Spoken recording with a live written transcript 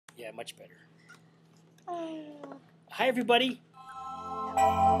Yeah, much better. Hi, everybody.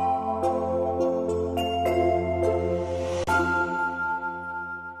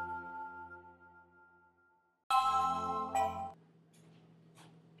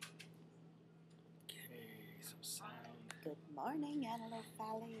 Good morning, Antelope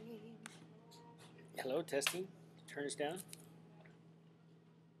Valley. Hello, testing. Turn us down.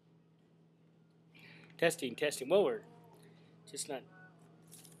 Testing, testing. Well, we're just not.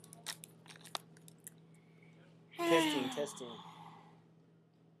 Testing.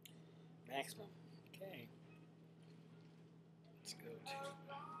 Maximum. Okay. Let's go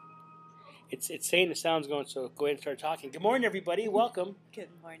to. It's saying the sound's going, so go ahead and start talking. Good morning, everybody. Welcome. Good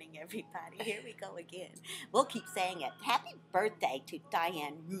morning, everybody. Here we go again. We'll keep saying it. Happy birthday to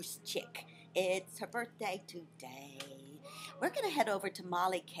Diane Roostchick. It's her birthday today. We're going to head over to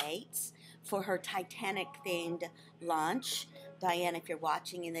Molly Kate's for her Titanic-themed lunch. Diane, if you're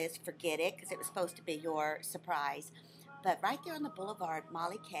watching this, forget it, because it was supposed to be your surprise. But right there on the boulevard,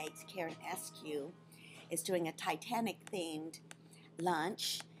 Molly Kate's, Karen Eskew, is doing a Titanic-themed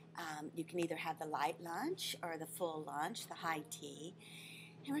lunch. You can either have the light lunch or the full lunch, the high tea.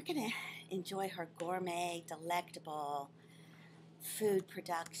 And we're going to enjoy her gourmet, delectable food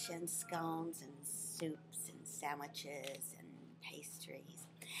production, scones and soups and sandwiches and pastries.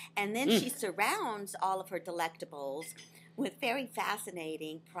 And then she surrounds all of her delectables with very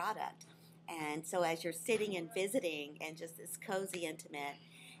fascinating product. And so as you're sitting and visiting in just this cozy, intimate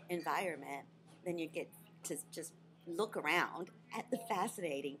environment, then you get to just look around at the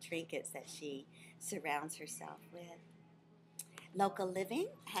fascinating trinkets that she surrounds herself with. Local Living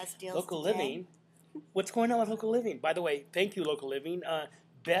has deals Local today. Living? What's going on with Local Living? By the way, thank you, Local Living.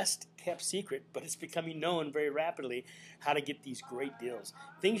 Best kept secret, but it's becoming known very rapidly how to get these great deals.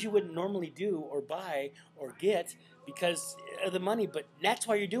 Things you wouldn't normally do or buy or get because of the money, but that's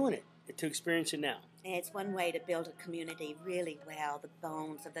why you're doing it, to experience it now. And it's one way to build a community really well, the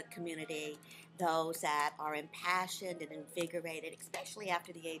bones of the community, those that are impassioned and invigorated, especially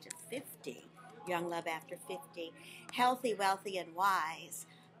after the age of 50, Young Love After 50. Healthy, wealthy, and wise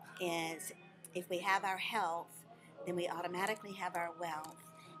is if we have our health, then we automatically have our wealth,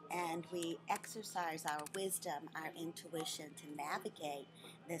 and we exercise our wisdom, our intuition to navigate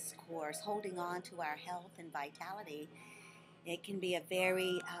this course, holding on to our health and vitality. It can be a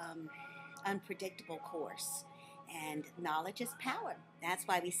very unpredictable course, and knowledge is power. That's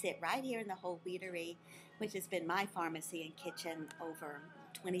why we sit right here in the Whole Wheatery, which has been my pharmacy and kitchen over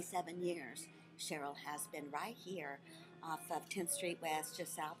 27 years. Cheryl has been right here off of 10th Street West,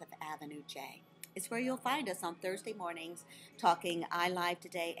 just south of Avenue J. It's where you'll find us on Thursday mornings talking iLife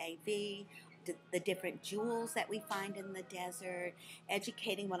Today AV, the different jewels that we find in the desert,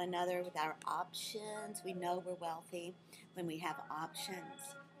 educating one another with our options. We know we're wealthy when we have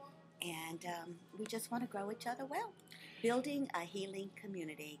options. And we just want to grow each other well. Building a healing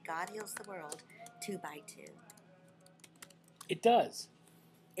community. God heals the world 2 by 2. It does.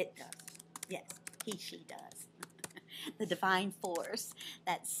 It does. Yes, she does. The divine force,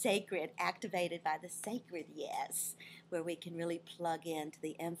 that's sacred, activated by the sacred yes, where we can really plug into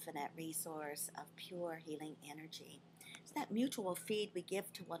the infinite resource of pure healing energy. It's that mutual feed we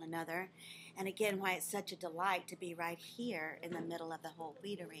give to one another. And again, why it's such a delight to be right here in the middle of the Whole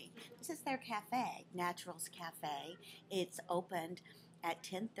Wheatery. This is their cafe, Naturals Cafe. It's opened at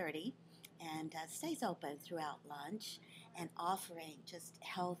 10:30 and stays open throughout lunch, and offering just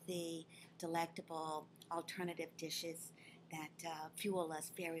healthy, delectable, alternative dishes that fuel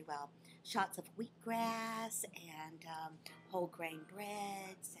us very well. Shots of wheatgrass and whole grain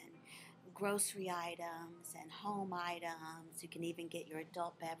breads and grocery items and home items. You can even get your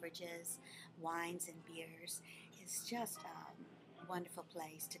adult beverages, wines and beers. It's just a wonderful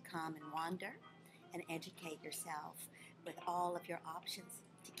place to come and wander and educate yourself with all of your options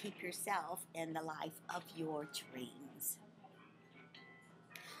to keep yourself in the life of your dreams.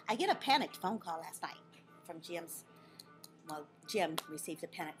 I get a panicked phone call last night from Jim received a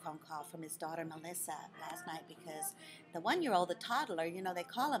panicked phone call from his daughter Melissa last night because the 1-year-old, the toddler, they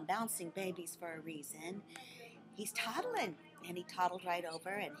call them bouncing babies for a reason. He's toddling, and he toddled right over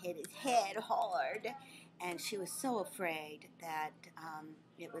and hit his head hard. And she was so afraid that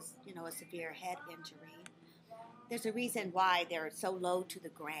it was, a severe head injury. There's a reason why they're so low to the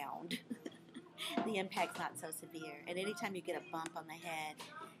ground. The impact's not so severe. And anytime you get a bump on the head,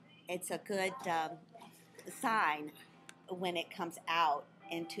 it's a good sign when it comes out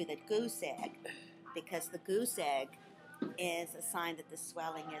into the goose egg, because the goose egg is a sign that the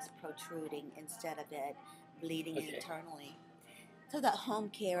swelling is protruding instead of it bleeding internally. So the home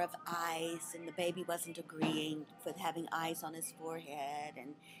care of ice, and the baby wasn't agreeing with having ice on his forehead,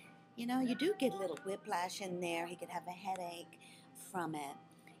 and you know, you do get a little whiplash in there. He could have a headache from it.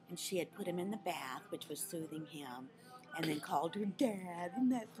 And she had put him in the bath, which was soothing him, and then called her dad. Isn't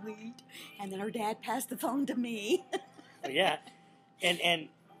that sweet? And then her dad passed the phone to me. Oh, yeah. And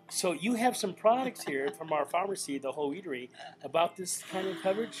so you have some products here from our pharmacy, the Whole Eatery, about this kind of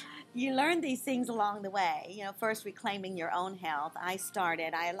coverage? You learn these things along the way. You know, first reclaiming your own health. I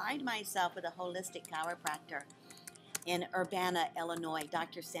aligned myself with a holistic chiropractor in Urbana, Illinois,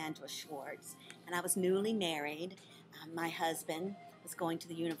 Dr. Sandra Schwartz. And I was newly married. My husband was going to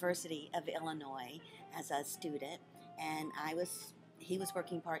the University of Illinois as a student, and he was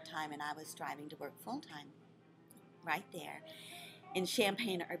working part-time, and I was striving to work full-time right there in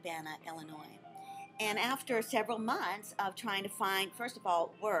Champaign-Urbana, Illinois. And after several months of trying to find, first of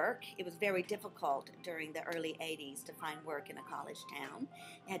all, work, it was very difficult during the early 80s to find work in a college town.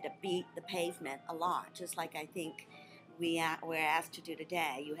 You had to beat the pavement a lot, just like I think we're asked to do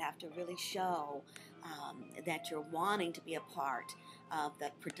today. You have to really show that you're wanting to be a part of the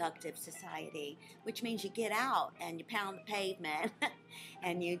productive society, which means you get out and you pound the pavement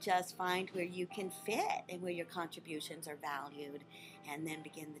and you just find where you can fit and where your contributions are valued, and then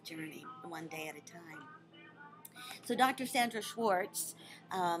begin the journey one day at a time. So Dr. Sandra Schwartz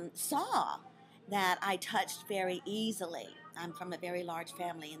saw that I touched very easily. I'm from a very large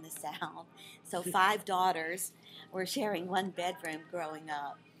family in the South, so 5 daughters were sharing one bedroom growing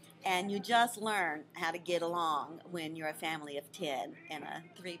up. And you just learn how to get along when you're a family of 10 in a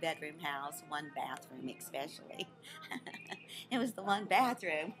 3-bedroom house, 1 bathroom especially. It was the 1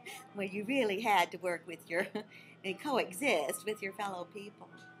 bathroom where you really had to work with and coexist with your fellow people.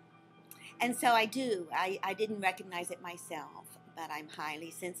 And so I do. I didn't recognize it myself, but I'm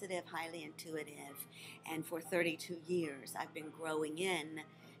highly sensitive, highly intuitive. And for 32 years, I've been growing in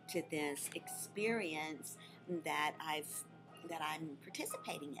to this experience that I'm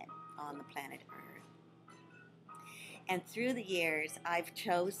participating in on the planet Earth. And through the years, I've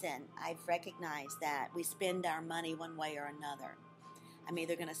recognized that we spend our money one way or another. I'm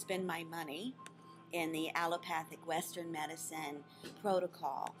either going to spend my money in the allopathic Western medicine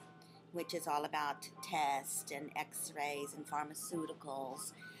protocol, which is all about tests and x-rays and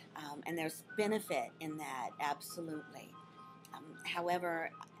pharmaceuticals, and there's benefit in that, absolutely. However,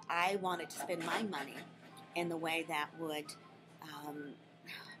 I wanted to spend my money in the way that would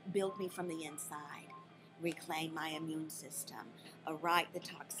build me from the inside, reclaim my immune system, right the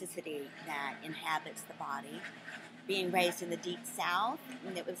toxicity that inhabits the body. Being raised in the deep South,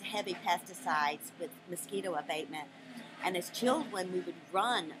 and it was heavy pesticides with mosquito abatement. And as children, we would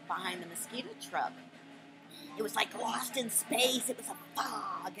run behind the mosquito truck. It was like lost in space. It was a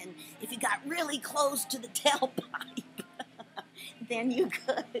fog. And if you got really close to the tailpipe, then you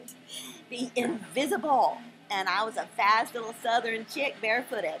could be invisible. And I was a fast little southern chick,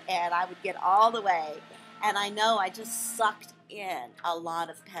 barefooted, and I would get all the way. And I know I just sucked in a lot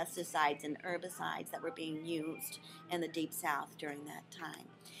of pesticides and herbicides that were being used in the Deep South during that time.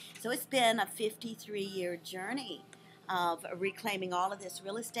 So it's been a 53-year journey of reclaiming all of this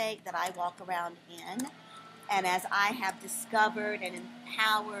real estate that I walk around in. And as I have discovered and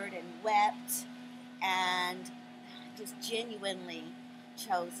empowered and wept and just genuinely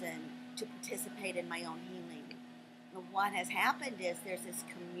chosen to participate in my own healing, what has happened is there's this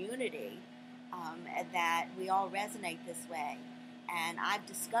community that we all resonate this way. And I've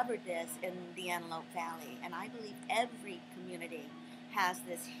discovered this in the Antelope Valley. And I believe every community has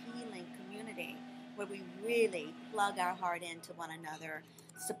this healing community where we really plug our heart into one another,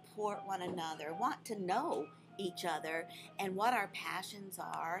 support one another, want to know each other and what our passions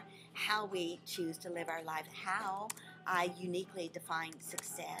are, how we choose to live our lives, how I uniquely define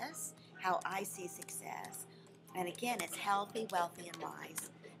success, how I see success. And again, it's healthy, wealthy, and wise.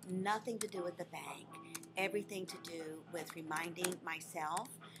 Nothing to do with the bank. Everything to do with reminding myself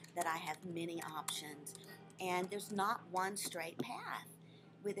that I have many options. And there's not one straight path.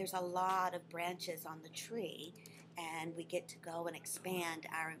 There's a lot of branches on the tree, and we get to go and expand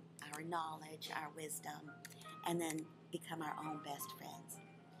our knowledge, our wisdom, and then become our own best friends.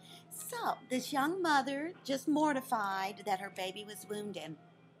 So this young mother, just mortified that her baby was wounded.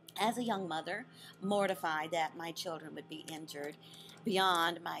 As a young mother, mortified that my children would be injured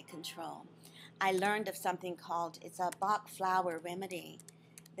beyond my control, I learned of something called, it's a Bach flower remedy.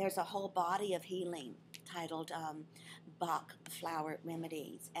 There's a whole body of healing titled Bach flower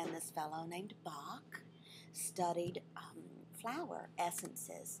remedies. And this fellow named Bach studied flower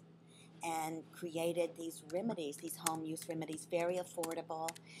essences and created these remedies, these home use remedies, very affordable.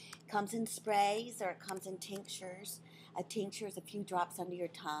 Comes in sprays or it comes in tinctures. A tincture is a few drops under your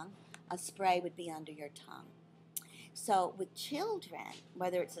tongue. A spray would be under your tongue. So with children,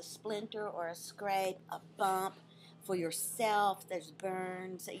 whether it's a splinter or a scrape, a bump, for yourself, there's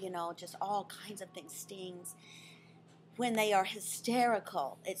burns, just all kinds of things, stings. When they are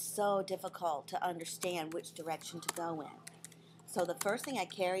hysterical, it's so difficult to understand which direction to go in. So the first thing I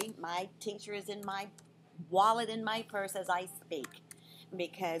carry, my tincture is in my wallet, in my purse as I speak,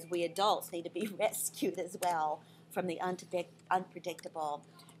 because we adults need to be rescued as well from the unpredictable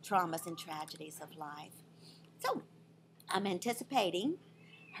traumas and tragedies of life. So I'm anticipating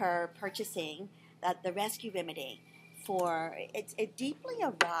her purchasing the rescue remedy for it deeply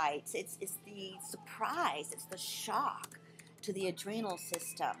arights. It's the surprise, it's the shock to the adrenal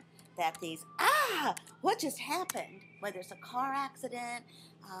system that these what just happened, whether it's a car accident,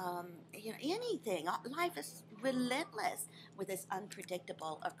 anything. Life is relentless with this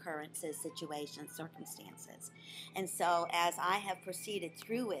unpredictable occurrences, situations, circumstances. And so as I have proceeded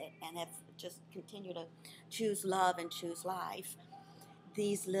through it and have just continued to choose love and choose life,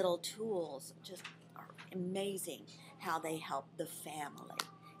 these little tools just are amazing how they help the family,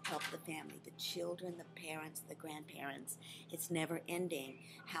 the children, the parents, the grandparents. It's never ending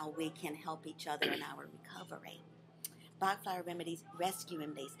how we can help each other in our recovery. Bachflower remedies, rescue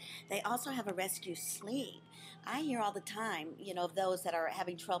remedies. They also have a rescue sleep. I hear all the time, of those that are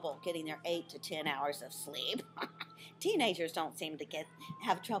having trouble getting their 8 to 10 hours of sleep. Teenagers don't seem to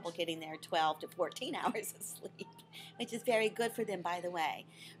have trouble getting their 12 to 14 hours of sleep, which is very good for them, by the way.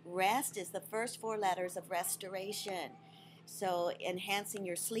 Rest is the first 4 letters of restoration. So enhancing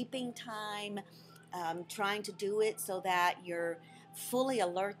your sleeping time, trying to do it so that you're fully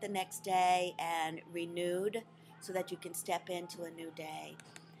alert the next day and renewed so that you can step into a new day.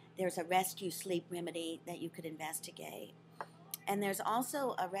 There's a rescue sleep remedy that you could investigate. And there's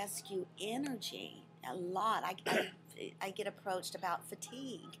also a rescue energy. A lot. I get approached about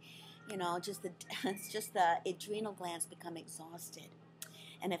fatigue. It's just the adrenal glands become exhausted.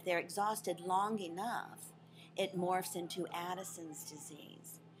 And if they're exhausted long enough, it morphs into Addison's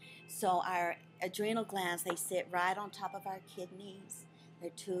disease. So our adrenal glands, they sit right on top of our kidneys.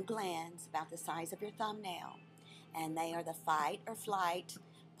 They're 2 glands about the size of your thumbnail. And they are the fight or flight,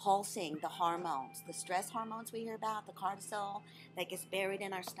 pulsing the hormones, the stress hormones we hear about, the cortisol that gets buried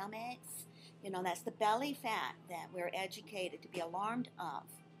in our stomachs. That's the belly fat that we're educated to be alarmed of.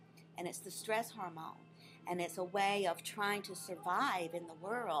 And it's the stress hormone. And it's a way of trying to survive in the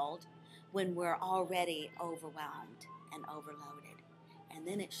world when we're already overwhelmed and overloaded. And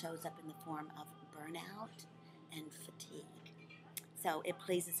then it shows up in the form of burnout and fatigue. So it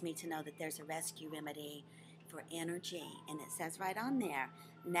pleases me to know that there's a rescue remedy for energy. And it says right on there,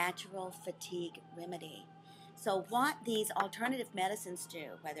 natural fatigue remedy. So what these alternative medicines do,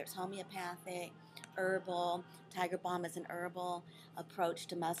 whether it's homeopathic, herbal, Tiger Balm is an herbal approach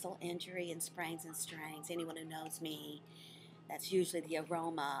to muscle injury and sprains and strains. Anyone who knows me, that's usually the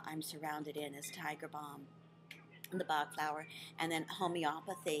aroma I'm surrounded in is Tiger Balm, the Bachflower. And then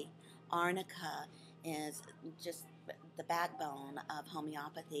homeopathy, arnica is just the backbone of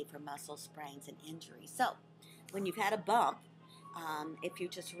homeopathy for muscle sprains and injuries. So when you've had a bump, if you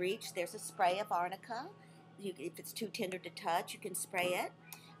just reach, there's a spray of arnica. If it's too tender to touch, you can spray it.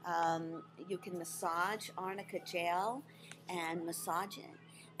 You can massage arnica gel and massage it.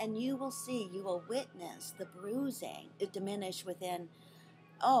 And you will witness the bruising diminish within,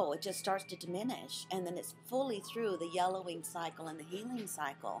 it just starts to diminish. And then it's fully through the yellowing cycle and the healing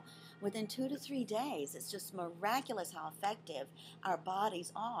cycle within 2 to 3 days. It's just miraculous how effective our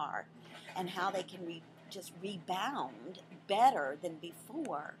bodies are and how they can just rebound better than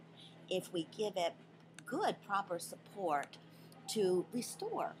before if we give it good, proper support to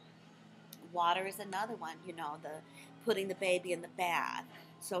restore. Water is another one, the putting the baby in the bath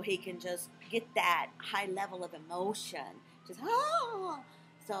so he can just get that high level of emotion.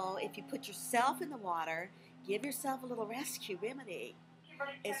 So if you put yourself in the water, give yourself a little rescue remedy.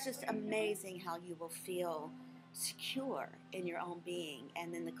 It's just amazing how you will feel secure in your own being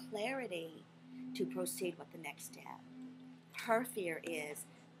and then the clarity to proceed with the next step. Her fear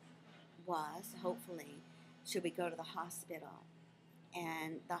was, hopefully, should we go to the hospital?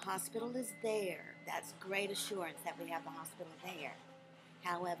 And the hospital is there. That's great assurance that we have the hospital there.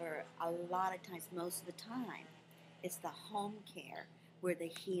 However, a lot of times, most of the time, it's the home care where the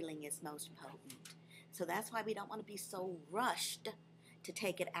healing is most potent. So that's why we don't want to be so rushed to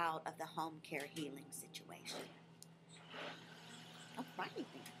take it out of the home care healing situation. All righty,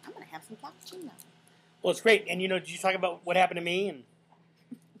 I'm going to have some cappuccino. Well, it's great. And, did you talk about what happened to me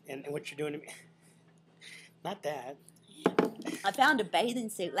and what you're doing to me? Not that. I found a bathing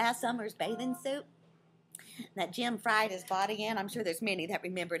suit, last summer's bathing suit. that Jim fried his body in. I'm sure there's many that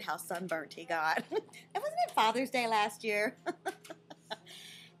remembered how sunburnt he got. And wasn't it Father's Day last year?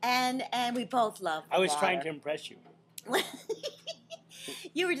 and we both love the I was water. trying to impress you.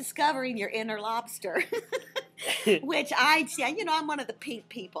 You were discovering your inner lobster. Which I'm one of the pink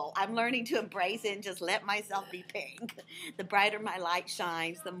people. I'm learning to embrace it and just let myself be pink. The brighter my light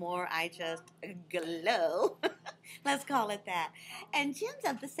shines, the more I just glow. Let's call it that. And Jim's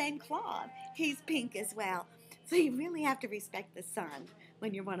of the same cloth. He's pink as well. So you really have to respect the sun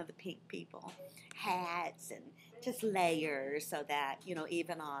when you're one of the pink people. Hats and just layers so that,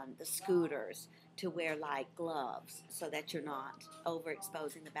 even on the scooters, to wear like gloves so that you're not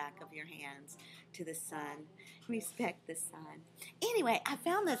overexposing the back of your hands to the sun. Respect the sun. Anyway, I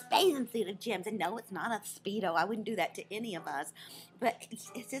found this bathing suit of Jim's, and no, it's not a Speedo. I wouldn't do that to any of us, but it's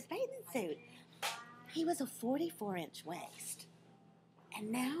his bathing suit. He was a 44-inch waist,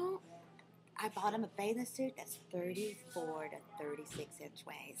 and now I bought him a bathing suit that's 34 to 36-inch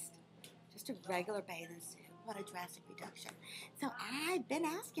waist. Just a regular bathing suit. What a drastic reduction. So I've been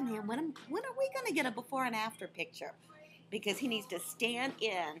asking him, when are we going to get a before and after picture? Because he needs to stand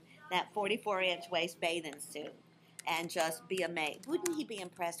in that 44-inch waist bathing suit and just be amazed. Wouldn't he be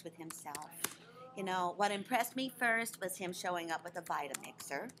impressed with himself? What impressed me first was him showing up with a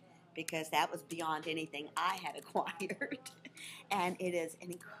Vitamixer, because that was beyond anything I had acquired. And it is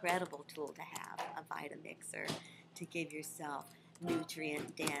an incredible tool to have, a Vitamixer, to give yourself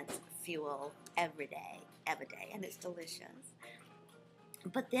nutrient-dense fuel every day, and it's delicious.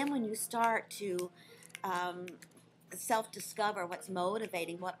 But then when you start to self-discover what's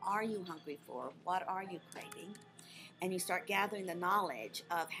motivating, what are you hungry for, what are you craving, and you start gathering the knowledge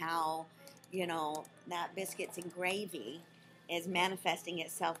of how, that biscuits and gravy is manifesting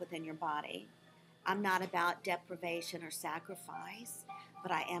itself within your body. I'm not about deprivation or sacrifice,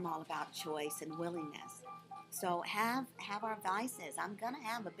 but I am all about choice and willingness. So have our vices. I'm going to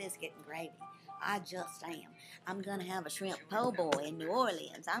have a biscuit and gravy. I just am. I'm going to have a shrimp po' boy in New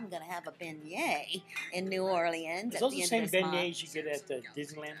Orleans. I'm going to have a beignet in New Orleans. Is those the same beignets you get at the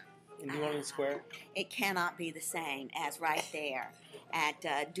Disneyland in New Orleans Square? It cannot be the same as right there at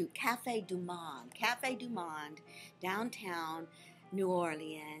Cafe du Monde. Cafe du Monde, downtown New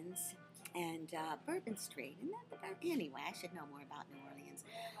Orleans, and Bourbon Street. Isn't that the Bourbon? Anyway, I should know more about New Orleans.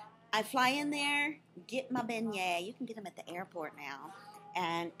 I fly in there, get my beignet. You can get them at the airport now.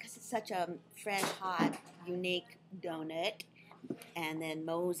 And because it's such a fresh, hot, unique donut. And then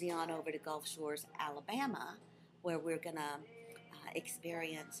mosey on over to Gulf Shores, Alabama, where we're going to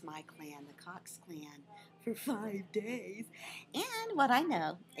experience my clan, the Cox clan, for 5 days. And what I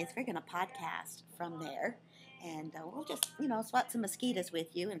know is we're going to podcast from there. And we'll just, swat some mosquitoes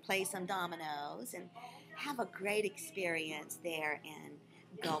with you and play some dominoes and have a great experience there in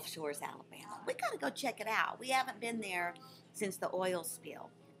Gulf Shores, Alabama. We got to go check it out. We haven't been there since the oil spill,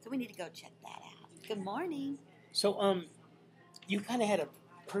 so we need to go check that out. Good morning. So, you kind of had a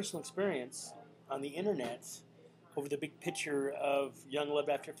personal experience on the internet over the big picture of Young Love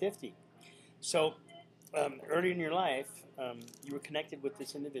After 50. So, early in your life, you were connected with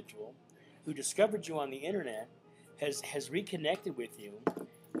this individual who discovered you on the internet, has reconnected with you,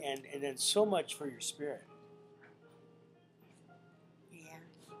 and then so much for your spirit.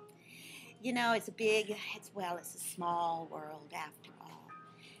 It's it's a small world after all.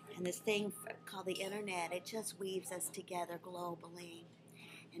 And this thing called the internet, it just weaves us together globally.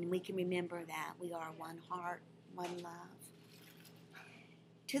 And we can remember that we are one heart, one love.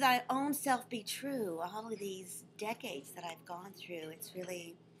 To thy own self be true. All of these decades that I've gone through, it's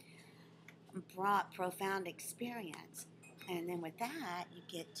really brought profound experience. And then with that, you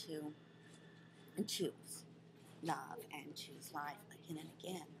get to choose love and choose life again and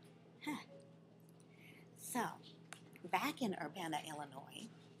again. So, back in Urbana, Illinois,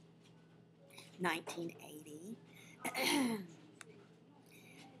 1980,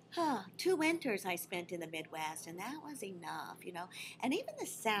 2 winters I spent in the Midwest, and that was enough, And even the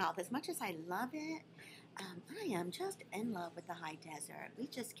South, as much as I love it, I am just in love with the high desert. We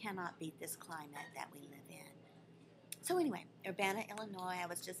just cannot beat this climate that we live in. So anyway, Urbana, Illinois, I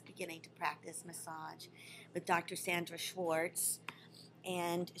was just beginning to practice massage with Dr. Sandra Schwartz.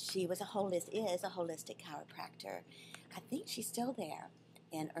 And she is a holistic chiropractor. I think she's still there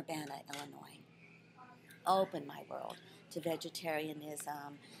in Urbana, Illinois. Opened my world to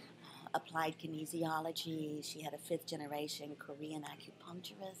vegetarianism, applied kinesiology. She had a 5th-generation Korean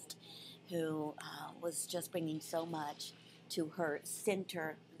acupuncturist who was just bringing so much to her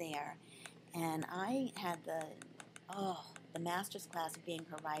center there. And I had the master's class of being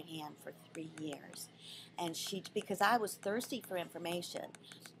her right hand for 3 years. And because I was thirsty for information,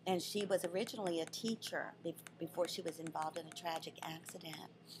 and she was originally a teacher before she was involved in a tragic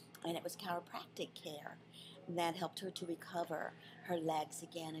accident, and it was chiropractic care that helped her to recover her legs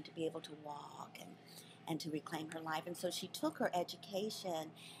again and to be able to walk and to reclaim her life. And so she took her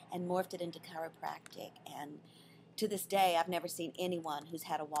education and morphed it into chiropractic. And to this day, I've never seen anyone who's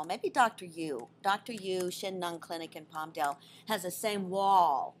had a wall. Maybe Dr. Yu. Dr. Yu, Shin Nung Clinic in Palmdale, has the same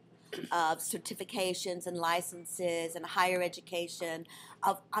wall of certifications and licenses and higher education.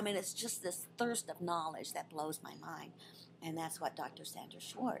 It's just this thirst of knowledge that blows my mind. And that's what Dr. Sandra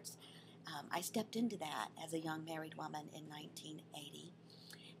Schwartz. I stepped into that as a young married woman in 1980.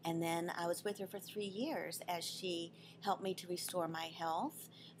 And then I was with her for 3 years as she helped me to restore my health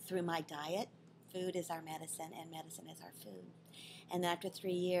through my diet. Food is our medicine, and medicine is our food. And after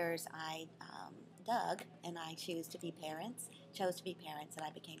 3 years, Doug and I chose to be parents, and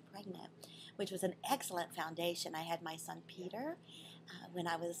I became pregnant, which was an excellent foundation. I had my son Peter when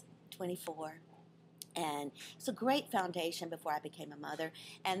I was 24. And it's a great foundation before I became a mother.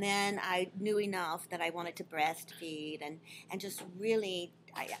 And then I knew enough that I wanted to breastfeed and just really,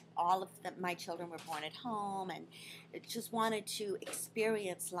 my children were born at home, and just wanted to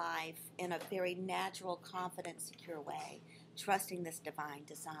experience life in a very natural, confident, secure way, trusting this divine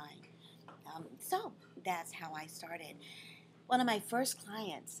design. So that's how I started. One of my first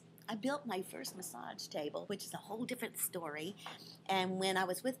clients, I built my first massage table, which is a whole different story. And when I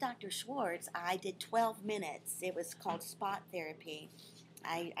was with Dr. Schwartz, I did 12 minutes. It was called spot therapy.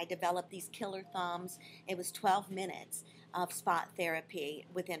 I developed these killer thumbs. It was 12 minutes of spot therapy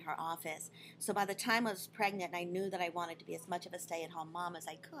within her office. So by the time I was pregnant, I knew that I wanted to be as much of a stay-at-home mom as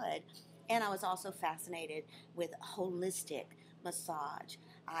I could. And I was also fascinated with holistic massage.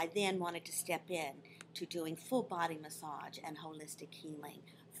 I then wanted to step in to doing full body massage and holistic healing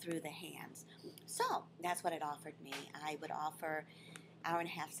through the hands. So that's what it offered me. I would offer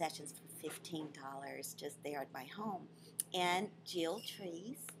hour-and-a-half sessions for $15 just there at my home. And Jill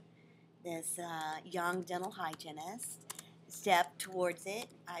Trees, this young dental hygienist, stepped towards it.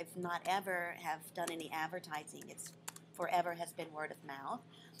 I've not ever have done any advertising. It's forever has been word of mouth.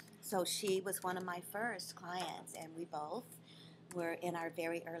 So she was one of my first clients, and we both were in our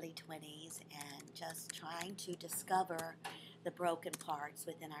very early 20s and just trying to discover the broken parts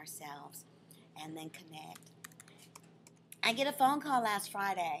within ourselves and then connect. I get a phone call last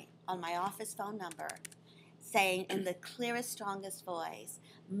Friday on my office phone number saying in the clearest, strongest voice,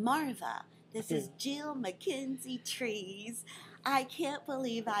 "Marva, this is Jill McKenzie Trees. I can't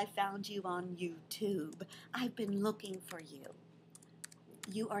believe I found you on YouTube. I've been looking for you.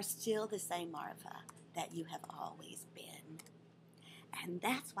 You are still the same Marva that you have always been." And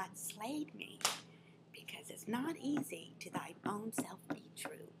that's what slayed me, because it's not easy to thy own self be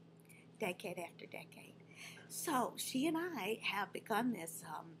true, decade after decade. So she and I have begun this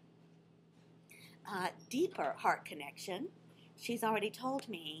deeper heart connection. She's already told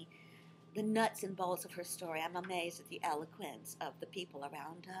me the nuts and bolts of her story. I'm amazed at the eloquence of the people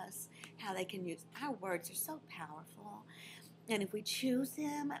around us, how they can use our words are so powerful. And if we choose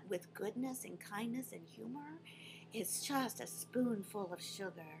them with goodness and kindness and humor, it's just a spoonful of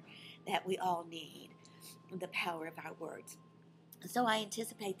sugar that we all need, the power of our words. So I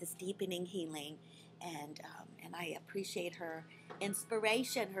anticipate this deepening healing, and I appreciate her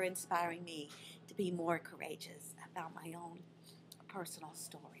inspiration, her inspiring me to be more courageous about my own personal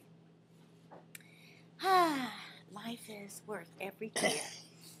story. Life is worth every tear.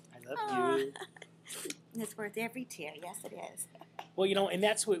 I love you. It's worth every tear. Yes, it is. Well, and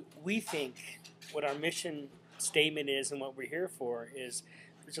that's what we think, what our mission statement is and what we're here for is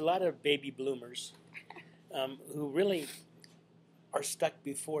there's a lot of baby bloomers who really are stuck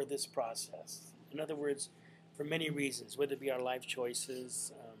before this process. In other words, for many reasons, whether it be our life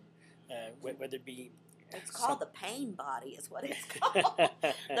choices, whether it be... It's called the pain body is what it's called.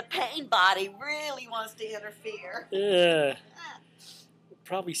 The pain body really wants to interfere.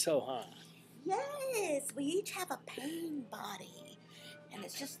 Probably so, huh? Yes, we each have a pain body. And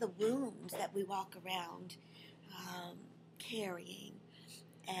it's just the wounds that we walk around carrying.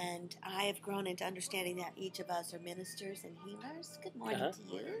 And I have grown into understanding that each of us are ministers and healers. Good morning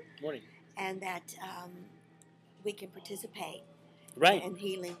to you. Morning. And that we can participate in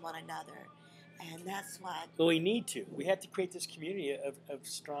healing one another. And that's what... Well, we need to. We have to create this community of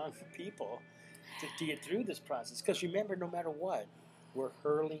strong people to get through this process. Because remember, no matter what, we're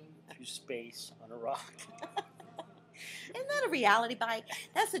hurling through space on a rock. Isn't that a reality bite?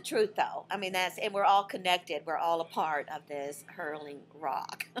 That's the truth, though. I mean, and we're all connected. We're all a part of this hurling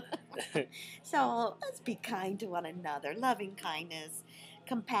rock. So let's be kind to one another. Loving kindness,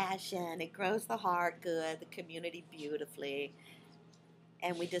 compassion. It grows the heart good, the community beautifully,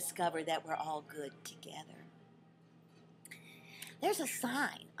 and we discover that we're all good together. There's a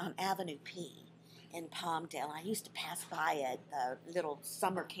sign on Avenue P in Palmdale. I used to pass by it, the little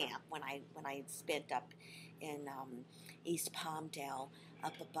summer camp when I spent up in East Palmdale,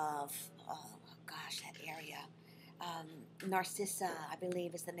 up above. Oh gosh, that area. Narcissa, I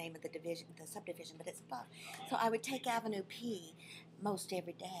believe, is the name of the division, the subdivision, but it's above. So I would take Avenue P most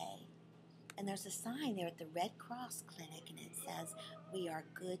every day, and there's a sign there at the Red Cross Clinic, and it says, "We are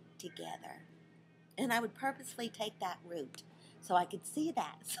good together." And I would purposely take that route so I could see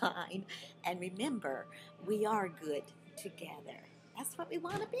that sign and remember we are good together. That's what we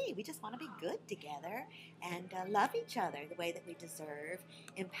want to be. We just want to be good together and love each other the way that we deserve,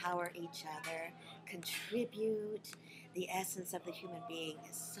 empower each other, contribute. The essence of the human being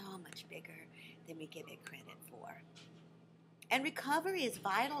is so much bigger than we give it credit for. And recovery is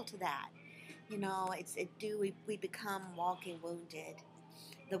vital to that. You know, we become walking wounded.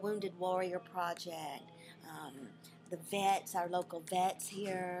 The Wounded Warrior Project, the vets, our local vets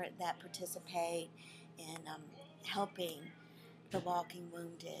here that participate in helping the walking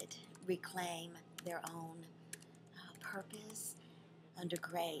wounded reclaim their own purpose under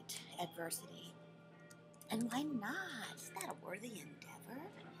great adversity. And why not? Isn't that a worthy endeavor?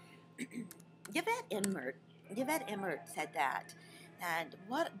 Yvette Emmert said that. And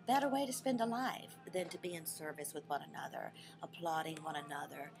what better way to spend a life than to be in service with one another, applauding one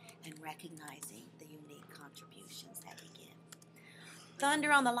another, and recognizing the unique contributions that we give.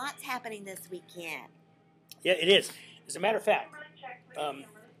 Thunder on the Lot's happening this weekend. Yeah, it is. As a matter of fact,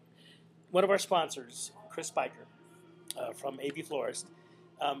 one of our sponsors, Chris Spiker from AB Florist,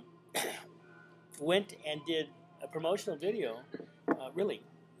 went and did a promotional video,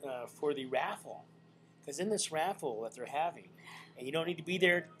 for the raffle. Because in this raffle that they're having, and you don't need to be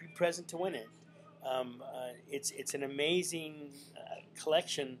there to be present to win it, it's an amazing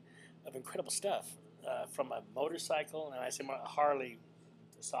collection of incredible stuff, from a motorcycle, and I say a Harley,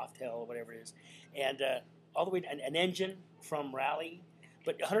 a Softail, whatever it is, and all the way an engine from Rally,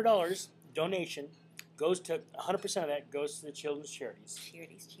 but $100 donation goes to 100% of that goes to the children's charities.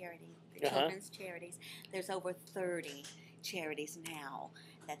 The children's charities. There's over 30 charities now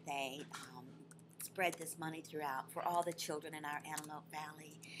that they spread this money throughout for all the children in our Antelope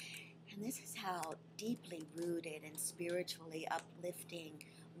Valley. And this is how deeply rooted and spiritually uplifting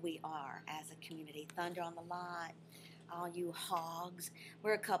we are as a community. Thunder on the Lot, all you hogs.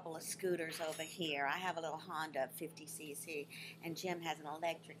 We're a couple of scooters over here. I have a little Honda 50cc, and Jim has an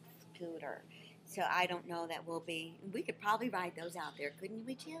electric scooter. So I don't know that we could probably ride those out there, couldn't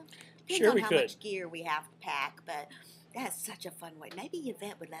we, Jim? Depends on how much gear we have to pack, but that's such a fun way. Maybe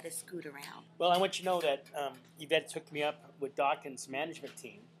Yvette would let us scoot around. Well, I want you to know that Yvette took me up with Dawkins' management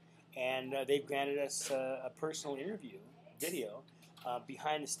team, and they've granted us a personal interview video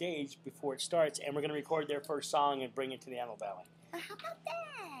behind the stage before it starts, and we're going to record their first song and bring it to the Antelope Valley. How about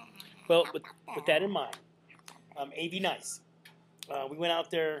that? Well, with that in mind, AV Nice. We went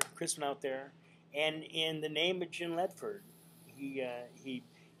out there, Chris went out there, and in the name of Jim Ledford, he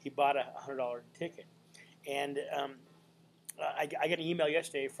bought a $100 ticket. And I got an email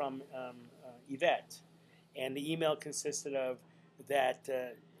yesterday from Yvette, and the email consisted of that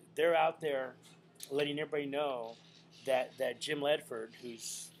they're out there letting everybody know that Jim Ledford,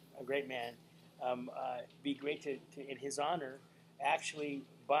 who's a great man, be great to in his honor, actually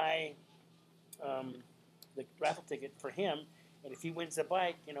buy the raffle ticket for him, and if he wins the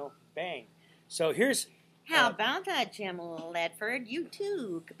bike, bang. So here's... How about that, Jim Ledford? You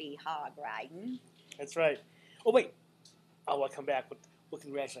too could be hog riding. That's right. Oh, wait. I'll come back. We'll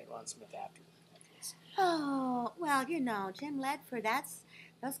congratulate Ron Smith after this. Oh, well, Jim Ledford,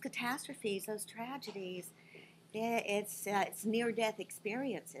 those catastrophes, those tragedies, it's near-death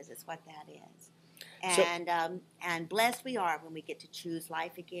experiences is what that is. And blessed we are when we get to choose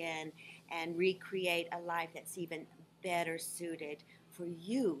life again and recreate a life that's even better suited for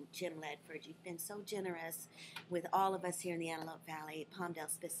you, Jim Ledford. You've been so generous with all of us here in the Antelope Valley, Palmdale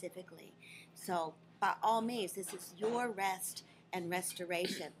specifically. So by all means, this is your rest and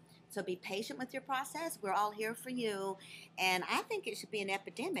restoration. So be patient with your process. We're all here for you. And I think it should be an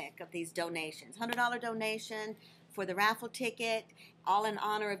epidemic of these donations. $100 donation for the raffle ticket, all in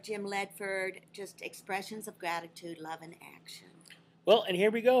honor of Jim Ledford, just expressions of gratitude, love, and action. Well, and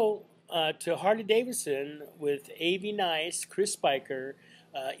here we go. To Harley Davidson with AV Nice, Chris Spiker,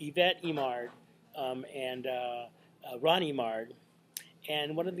 Yvette Emard, and Ron Emard,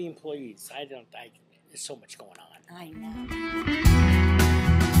 and one of the employees. There's so much going on. I know.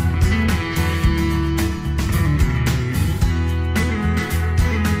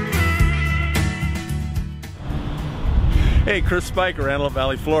 Hey, Chris Spiker, Antelope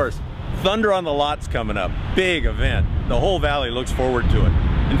Valley Florist. Thunder on the Lot's coming up. Big event. The whole valley looks forward to it.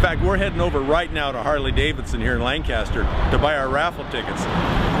 In fact, we're heading over right now to Harley-Davidson here in Lancaster to buy our raffle tickets.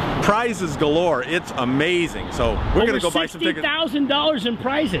 Prizes galore. It's amazing. So we're going to go buy some tickets. $60,000 in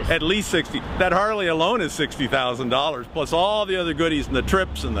prizes. At least 60. That Harley alone is $60,000, plus all the other goodies and the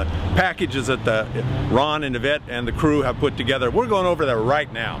trips and the packages that Ron and Yvette and the crew have put together. We're going over there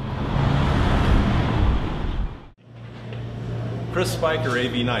right now. Chris Spiker,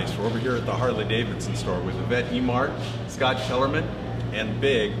 AV Nice. We're over here at the Harley-Davidson store with Yvette Emard, Scott Kellerman, and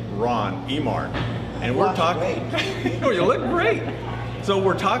big Ron Emard. And we're talking, you look great. So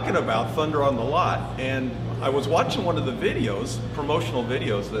we're talking about Thunder on the Lot, and I was watching one of the videos, promotional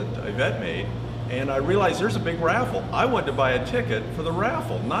videos that Yvette made, and I realized there's a big raffle. I wanted to buy a ticket for the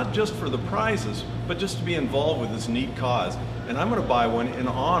raffle, not just for the prizes, but just to be involved with this neat cause. And I'm going to buy one in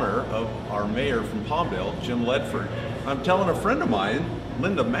honor of our mayor from Palmdale, Jim Ledford. I'm telling a friend of mine,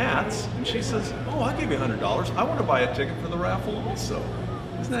 Linda Matz, and she says, oh, I'll give you $100. I want to buy a ticket for the raffle also.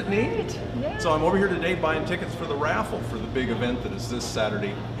 Isn't that neat? Yeah. So I'm over here today buying tickets for the raffle for the big event that is this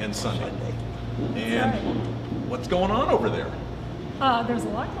Saturday and Sunday. And what's going on over there? There's a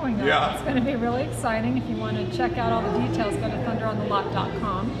lot going on. Yeah. It's going to be really exciting. If you want to check out all the details, go to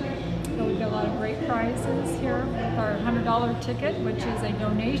thunderonthelot.com. So we've got a lot of great prizes here with our $100 ticket, which is a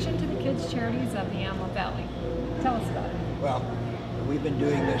donation to the kids' charities of the Antelope Valley. Tell us about it. Well, we've been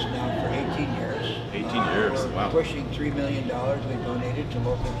doing this now for 18 years. 18 years, wow. Pushing $3 million we've donated to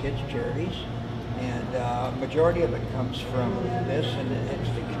local kids' charities. And majority of it comes from this, and it's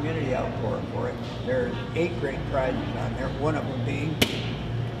the community outpour for it. There's 8 great prizes on there, one of them being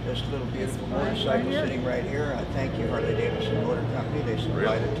this little beautiful motorcycle sitting right here. Thank you, Harley-Davidson Motor Company. They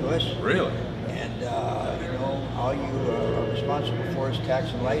supplied it to us. Really? And, you know, all you are responsible for is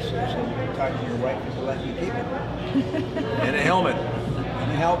tax and license, and talk to your wife to let you keep it. And a helmet.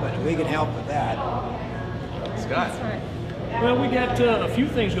 And a helmet. We can help with that. Scott. That's right. Well, we got a few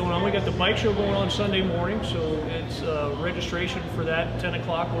things going on. We got the bike show going on Sunday morning, so it's registration for that 10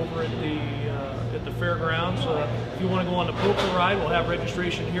 o'clock over at the fairgrounds. If you want to go on the poker ride, we'll have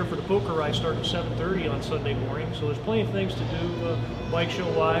registration here for the poker ride starting at 7:30 on Sunday morning. So there's plenty of things to do bike show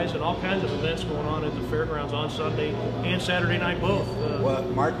wise, and all kinds of events going on at the fairgrounds on Sunday and Saturday night both. Well,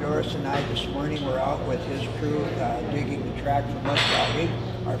 Mark Norris and I this morning were out with his crew digging the track for Mud Valley,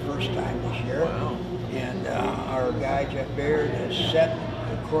 our first time this year. Wow. And our guy, Jeff Baird, has set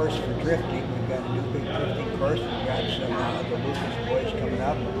the course for drifting. We've got a new big drifting course. We've got some the Lucas boys coming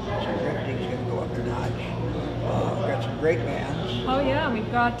up. So drifting's going to go up a notch. We've got some great bands. Oh yeah, we've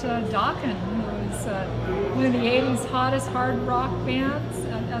got Dokken, who is one of the 80s hottest hard rock bands,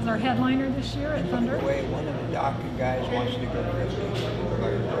 as our headliner this year at Thunder. By the way, one of the Dokken guys wants to go drifting. I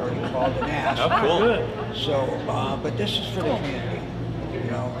already called and asked. Oh, cool. Good. So, but this is for the community.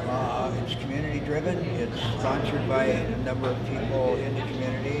 You know, it's community driven. It's sponsored by a number of people in the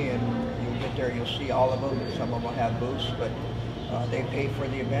community, and you'll get there, you'll see all of them. Some of them will have booths, but they pay for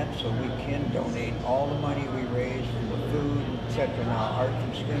the event, so we can donate all the money we raise for the food, etc. Now, Art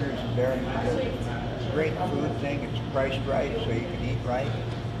from Skinner's is there, and he does a great food thing. It's priced right, so you can eat right,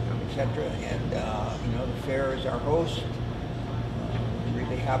 etc. And you know, the fair is our host.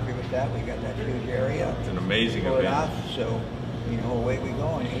 Really happy with that. We got that huge area. It's an amazing Pull it event. off, so you know, away we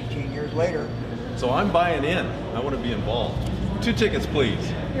go. And 18 years later. So I'm buying in. I want to be involved. 2 tickets, please.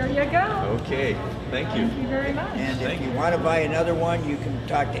 Here you go. Okay. Thank you. Thank you very much. And Thank if you you. want to buy another one, you can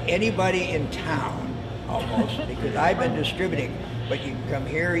talk to anybody in town, almost, because I've been distributing. But you can come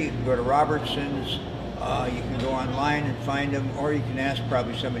here, you can go to Robertson's, you can go online and find them, or you can ask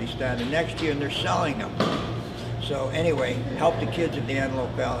probably somebody standing next to you, and they're selling them. So anyway, help the kids of the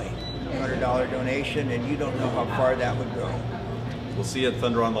Antelope Valley. $100 donation, and you don't know how far that would go. We'll see you at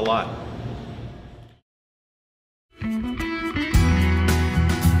Thunder on the Lot.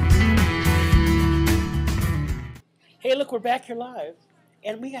 Hey, look, we're back here live,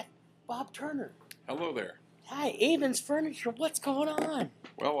 and we got Bob Turner. Hello there. Hi, Avon's Furniture. What's going on?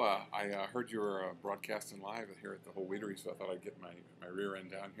 Well, I heard you were broadcasting live here at the whole Weedery, so I thought I'd get my rear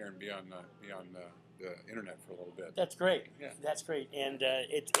end down here and be on the internet for a little bit. That's great. Yeah. That's great, and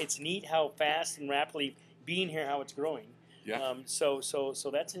it's neat how fast and rapidly being here, how it's growing. Yeah. So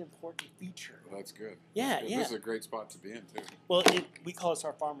that's an important feature. Well, that's good. Yeah, That's good. yeah. This is a great spot to be in too. Well, we call this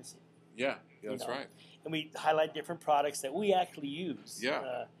our pharmacy. Yeah, that's know. right. And we highlight different products that we actually use.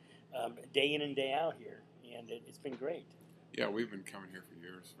 Yeah. Day in and day out here. and it's been great. Yeah, we've been coming here for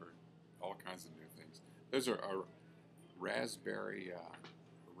years for all kinds of new things. There's a raspberry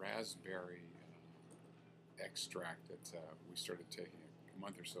extract that we started taking a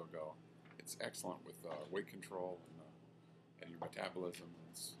month or so ago. It's excellent with weight control and your metabolism.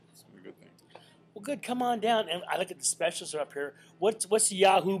 It's been a good thing. Well, good. Come on down, and I look at the specials are up here. What's the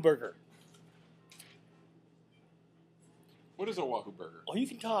Yahoo burger? What is a Wahoo burger? Oh, you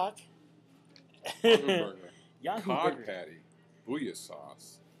can talk. Wahoo burger. Yahoo Cod burger. patty, booyah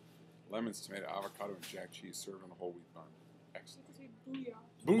sauce, lemons, tomato, avocado, and jack cheese served on a whole wheat bun. Excellent.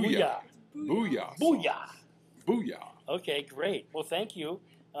 Booyah. Booyah. Booyah. Sauce. Booyah. Okay, great. Well, thank you.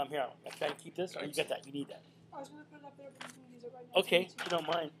 Here, I'll try and keep this. Oh, you got that. You need that. I was going to put it up there, but I'm going to use it right now. Okay, if you don't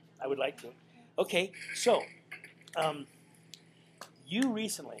mind. I would like to. Okay, so you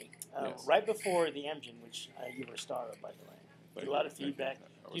recently, Yes. right before the engine, which you were a star of, by the way, Thank a lot you, of thank you. feedback.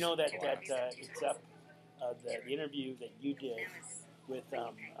 That You know was that glad. it's up, the interview that you did with,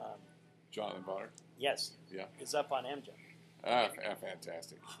 Jonathan Potter? yes, Yeah. is up on Amgen.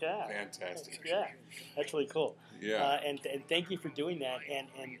 Fantastic. Yeah. Fantastic. Yeah, that's really cool. Yeah. And thank you for doing that and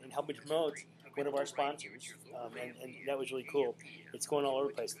helping promote one of our sponsors. And that was really cool. It's going all over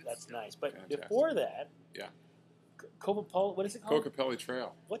the place. That's nice. But Fantastic. before that, Yeah. Copapol, what is it called? Cocopelli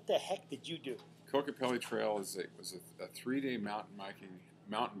Trail. What the heck did you do? Cocopelli Trail was a 3-day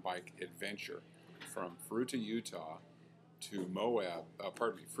mountain bike adventure from Fruita, Utah to Moab.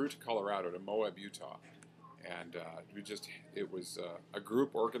 Fruita, Colorado to Moab, Utah, and it was a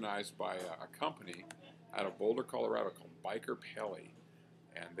group organized by a company out of Boulder, Colorado called Biker Pelly,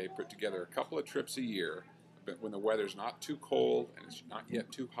 and they put together a couple of trips a year, but when the weather's not too cold and it's not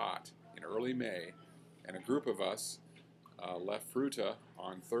yet too hot in early May, and a group of us left Fruita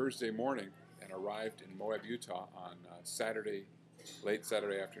on Thursday morning and arrived in Moab, Utah on late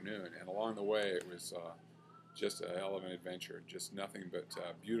Saturday afternoon. And along the way, it was just a hell of an adventure. Just nothing but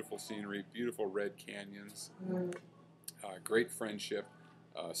beautiful scenery, beautiful red canyons, great friendship,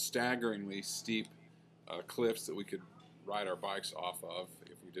 staggeringly steep cliffs that we could ride our bikes off of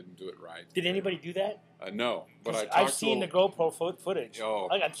if we didn't do it right. Did anybody do that? No, but I 'Cause talked I've seen the GoPro footage. Oh.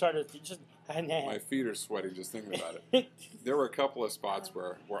 I'm sorry to just. My feet are sweating just thinking about it. There were a couple of spots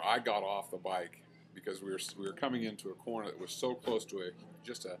where I got off the bike because we were coming into a corner that was so close to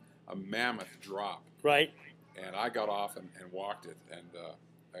a mammoth drop, Right. and I got off and walked it, and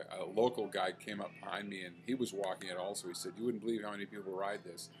a local guy came up behind me and he was walking it also. He said, "You wouldn't believe how many people ride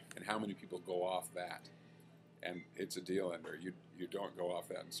this and how many people go off that." And it's a deal ender. You don't go off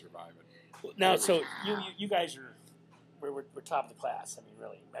that and survive it. Now, so you guys are we're top of the class. I mean,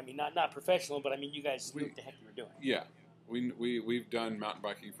 really. I mean, not professional, but I mean, you guys knew what the heck you were doing. Yeah, we've done mountain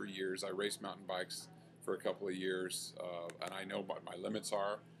biking for years. I raced mountain bikes for a couple of years, and I know what my limits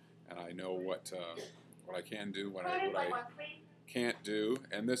are, and I know what I can do, what I can't do,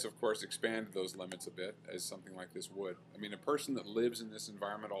 and this, of course, expanded those limits a bit, as something like this would. I mean, a person that lives in this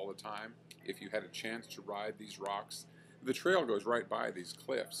environment all the time, if you had a chance to ride these rocks, the trail goes right by these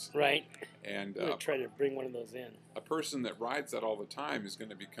cliffs. Right. And I'm going to try to bring one of those in. a person that rides that all the time is going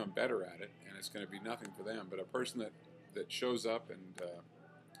to become better at it, and it's going to be nothing for them. But a person that shows up and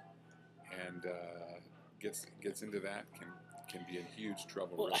gets into that can be in huge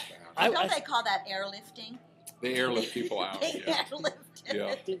trouble real fast. Don't they call that airlifting? They airlift people out. They Yeah. airlifted.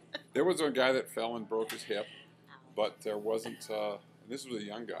 Yeah. There was a guy that fell and broke his hip, but there wasn't. This was a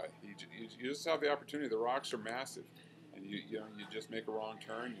young guy. You just have the opportunity. The rocks are massive, and you just make a wrong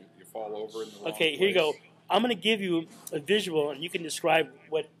turn, you fall over in the wrong Okay, here you go. place. I'm going to give you a visual, and you can describe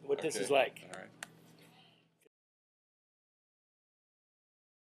what this is Okay. like. All right.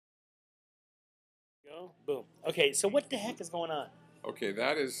 Go. Boom. Okay, so what the heck is going on? Okay,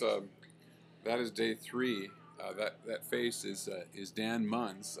 that is day 3. That face is Dan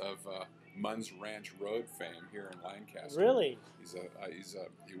Munns of Munns Ranch Road fame here in Lancaster. Really?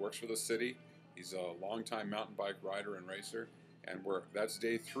 He works for the city. He's a longtime mountain bike rider and racer, and that's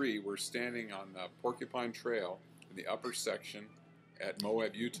day 3. We're standing on Porcupine Trail in the upper section at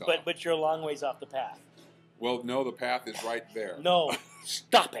Moab, Utah. But you're a long ways off the path. Well, no, the path is right there. No,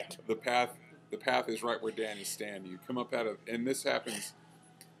 stop it. The path is right where Dan is standing. You come up at it, and this happens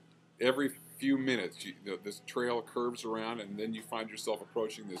every few minutes. This trail curves around, and then you find yourself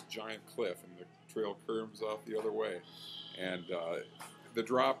approaching this giant cliff, and the trail curves off the other way. And the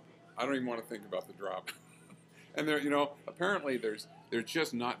drop, I don't even want to think about the drop. And apparently there's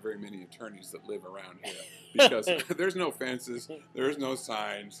just not very many attorneys that live around here because there's no fences, there's no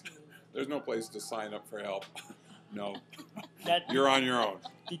signs, there's no place to sign up for help. No, you're on your own.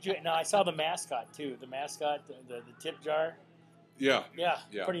 Did you? No, I saw the mascot too. The mascot, the tip jar. Yeah. Yeah,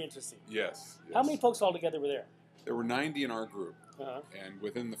 Yeah. pretty interesting. Yes. How many folks altogether were there? There were 90 in our group, Uh-huh. and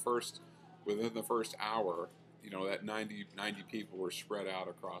within the first hour, that 90 people were spread out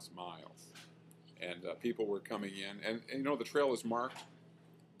across miles, and people were coming in, and the trail is marked,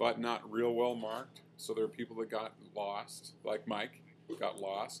 but not real well marked. So there are people that got lost, like Mike got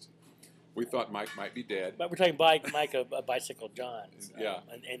lost. We thought Mike might be dead. But we're talking Mike of Bicycle John's, Yeah.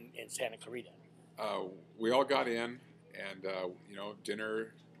 in Santa Clarita. We all got in, and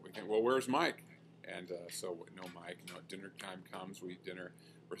dinner. We think, well, where's Mike? And so no Mike. Dinner time comes. We're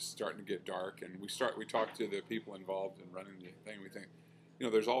starting to get dark, and we talk to the people involved in running the thing. We think,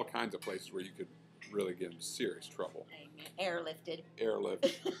 there's all kinds of places where you could really get into serious trouble. Airlifted. Airlift.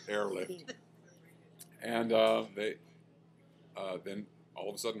 And then all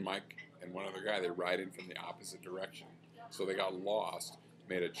of a sudden, Mike and one other guy, they ride in from the opposite direction. So they got lost,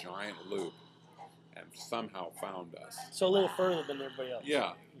 made a giant loop, and somehow found us. So a little further than everybody else.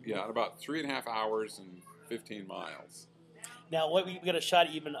 Yeah, about 3.5 hours and 15 miles. Now, we got a shot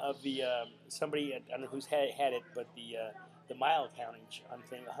even of the somebody, I don't know who's had it, but the mile counting on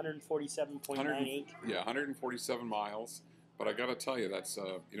thing, 147.98. Yeah, 147 miles. But I got to tell you, that's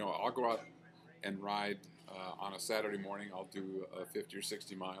I'll go out and ride on a Saturday morning. I'll do 50 or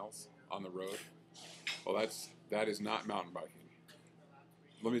 60 miles on the road. Well, that is not mountain biking.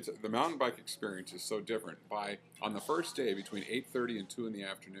 Let me tell you, the mountain bike experience is so different. On the first day, between 8:30 and 2 in the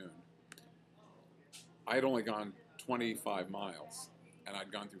afternoon, I had only gone 25 miles, and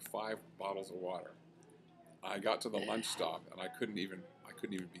I'd gone through 5 bottles of water. I got to the lunch stop, and I couldn't even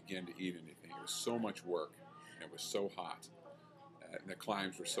begin to eat anything. It was so much work, and it was so hot, and the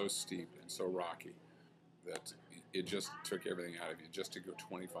climbs were so steep and so rocky that it just took everything out of you just to go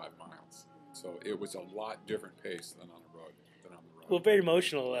 25 miles. So it was a lot different pace than on the road. Well, very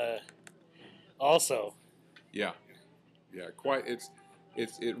emotional. Also. Yeah, quite.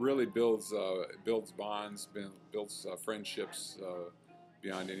 It really builds bonds, builds friendships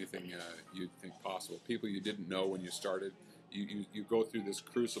beyond anything you'd think possible. People you didn't know when you started. You go through this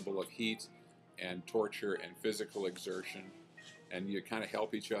crucible of heat and torture and physical exertion, and you kind of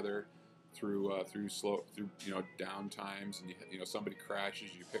help each other through down times, and somebody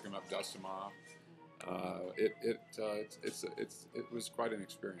crashes, you pick them up, dust them off. It was quite an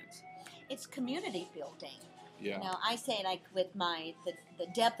experience. It's community building. Yeah. I say, like, with the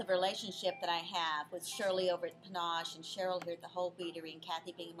depth of relationship that I have with Shirley over at Panache and Cheryl here at the Whole Beatery and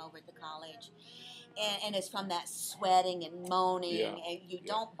Kathy Bingham over at the college, and it's from that sweating and moaning, and you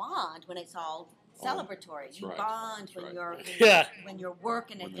don't bond when it's all celebratory. You bond when you're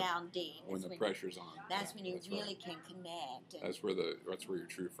working it down deep. When the pressure's on. That's when you really can connect. That's where your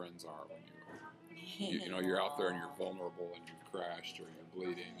true friends are, when you're out there and you're vulnerable and you've crashed or you're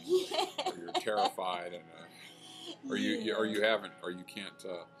bleeding or you're terrified and you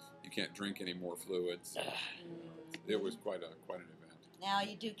can't drink any more fluids. It was quite an event. Now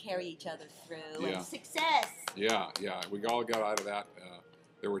you do carry each other through and success. Yeah. We all got out of that.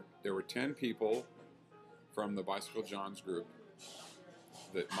 There were 10 people from the Bicycle John's group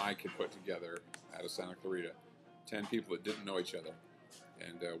that Mike had put together out of Santa Clarita. 10 people that didn't know each other.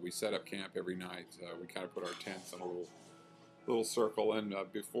 And we set up camp every night. We kind of put our tents in a little circle. And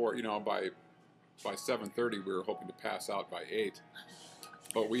before, by 7:30, we were hoping to pass out by 8.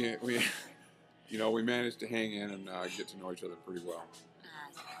 But we managed to hang in and get to know each other pretty well. Awesome.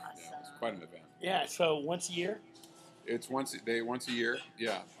 Yeah, it's quite an event. Yeah. So once a year. It's once a year.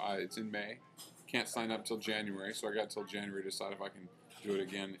 Yeah. It's in May. Can't sign up till January, so I got till January to decide if I can do it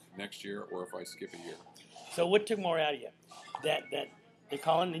again next year or if I skip a year. So what took more out of you? That they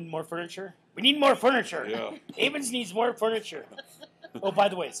calling, need more furniture? We need more furniture. Yeah. Avens needs more furniture. Oh, by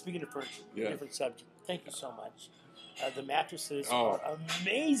the way, speaking of furniture, different subject. Thank you so much. The mattresses are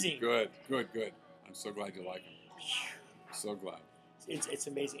amazing. Good. I'm so glad you like them. So glad. It's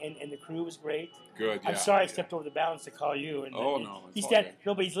amazing, and the crew was great. Good. Yeah. I'm sorry I stepped over the bounds to call you. And, no, he's standing.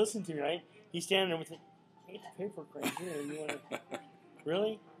 Nobody's listening to me, right? He's standing there with I get the paperwork right here. You want to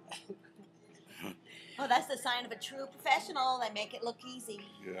really? Well, that's the sign of a true professional. They make it look easy.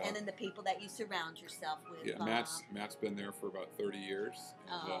 Yeah. And then the people that you surround yourself with. Yeah, Matt's been there for about 30 years.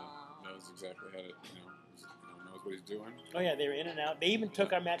 And, knows exactly how to, knows what he's doing. Oh yeah, they were in and out. They even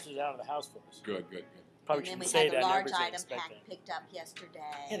took our mattresses out of the house for us. Good. Probably and then shouldn't say we had that. the large item pack picked up yesterday.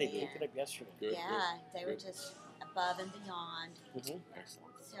 Yeah, they picked it up yesterday. Good. They were just above and beyond. Mm-hmm.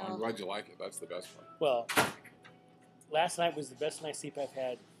 Excellent. So, I'm glad you like it. That's the best part. Well, last night was the best night's sleep I've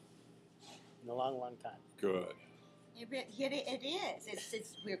had in a long, long time. Good. It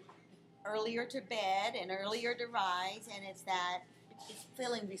is. We're earlier to bed and earlier to rise, and it's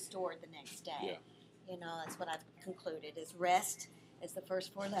feeling restored the next day. Yeah. You know, that's what I've concluded is rest is the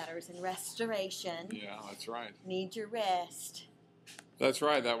first 4 letters in restoration. Yeah, that's right. Need your rest. That's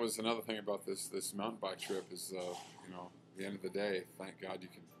right. That was another thing about this mountain bike trip is, you know, at the end of the day, thank God you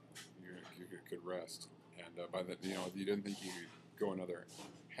could rest. And by the, you know, you didn't think you could go another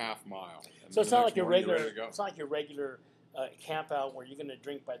half mile. And So it's not like your morning you're regular. ready to go. It's not like your regular camp out where you're going to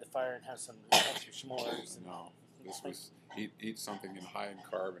drink by the fire and have some s'mores. And, No, this was eat something high in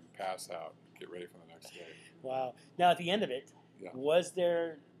carb and pass out. Get ready for the next day. Wow. Now at the end of it, Yeah. was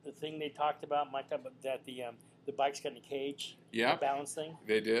there the thing they talked about? Mike talked about that the bike's got in a cage. Yeah. The balance thing.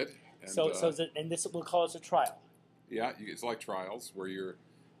 They did. And, So is it, and this we'll call it a trial. yeah, it's like trials where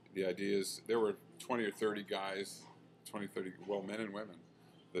the idea is there were 20 or 30 guys, 20, 30, well, men and women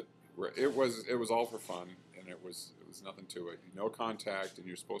that were, it was all for fun, and it was nothing to it. No contact, and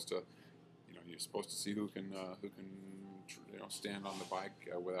you're supposed to see who can stand on the bike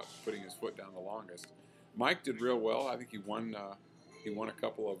without putting his foot down the longest. Mike did real well. I think he won a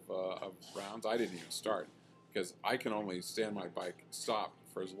couple of rounds. I didn't even start because I can only stand my bike stop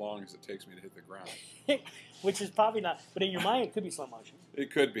for as long as it takes me to hit the ground. Which is probably not, but in your mind it could be slow motion.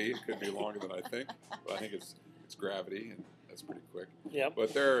 It could be longer than I think, but I think it's gravity, and that's pretty quick. Yep.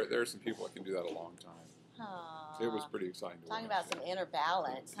 But there are some people that can do that a long time. Aww. It was pretty exciting. To Talking watch. about some inner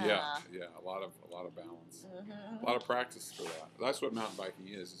balance, huh? Yeah, a lot of balance, Mm-hmm. a lot of practice for that. That's what mountain biking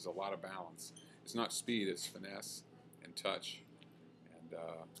is a lot of balance. It's not speed, it's finesse and touch, and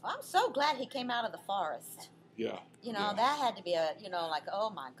Well, I'm so glad he came out of the forest. yeah. You know, yeah. that had to be like, oh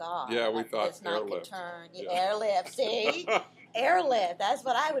my God. Yeah, we like thought this night could airlift. turn. Yeah. Airlift, see? Airlift, that's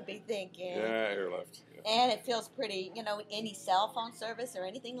what I would be thinking. Yeah, airlift. Yeah. And it feels pretty, any cell phone service or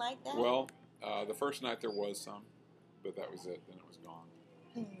anything like that? Well, the first night there was some, but that was it. Then it was gone.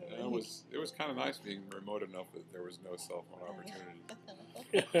 And it was kind of nice being remote enough that there was no cell phone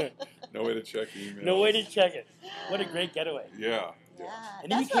opportunity. No way to check email. No way to check it. What a great getaway. Yeah. Yeah,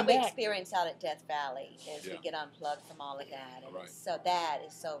 And then that's you what came we back. experience out at Death Valley is Yeah. we get unplugged from all of that. And Right. so that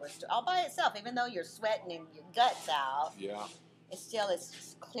is so restored. All by itself, even though you're sweating and your guts out, Yeah. it's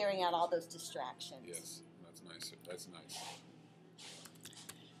just clearing out all those distractions. Yes. That's nice. That's nice.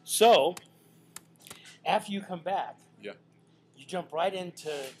 So after you come back, Yeah. you jump right into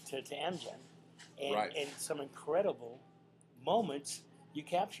Amgen, and, Right. and some incredible moments you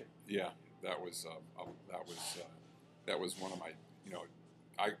captured. Yeah. That was one of my.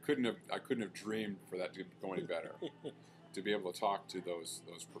 I couldn't have dreamed for that to go any better. To be able to talk to those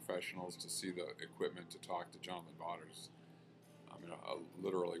professionals, to see the equipment, to talk to Jonathan Botters. I mean,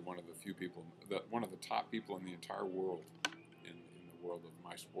 literally one of the few people, one of the top people in the entire world, in the world of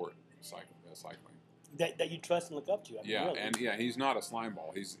my sport, cycling. That you trust and look up to. I mean, Yeah, really. and he's not a slime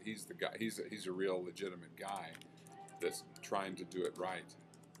ball. He's the guy. He's a real legitimate guy that's trying to do it right.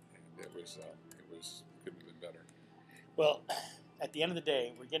 And it was couldn't have been better. Well, at the end of the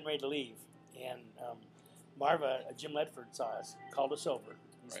day, we're getting ready to leave, and Marva, Jim Ledford saw us, called us over.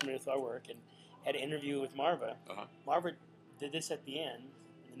 He's familiar with our work, and had an interview with Marva. Uh-huh. Marva did this at the end,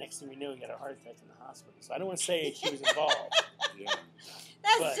 and the next thing we knew, he had a heart attack in the hospital. So I don't want to say she was involved. Yeah.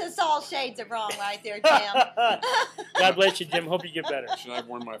 That's But- just all shades of wrong right there, Jim. God bless you, Jim. Hope you get better. Should I have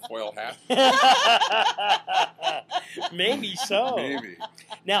worn my foil hat? Maybe so. Maybe.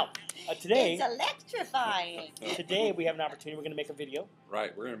 Now, today, It's electrifying. today we have an opportunity. We're going to make a video.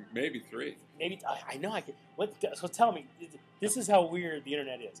 Right. We're gonna maybe 3. Maybe I know I can. What? So tell me, this is how weird the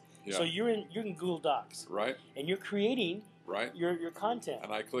internet is. Yeah. So you're in Google Docs, Right. and you're creating Right. your content.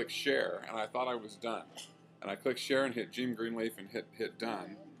 And I clicked share, and I thought I was done. And I clicked share and hit Jim Greenleaf and hit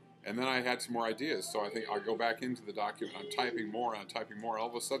done. And then I had some more ideas, so I think I'll go back into the document. I'm typing more, and all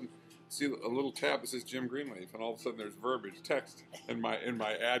of a sudden, see a little tab that says Jim Greenleaf, and all of a sudden there's verbiage, text in my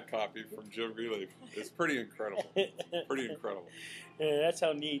ad copy from Jim Greenleaf. It's pretty incredible. Pretty incredible. That's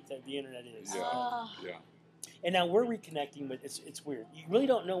how neat the internet is. Yeah. Oh. Yeah. And now we're reconnecting with. It's weird. You really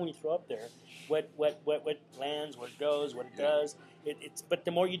don't know when you throw up there what lands, where it goes, what it Yeah. does. But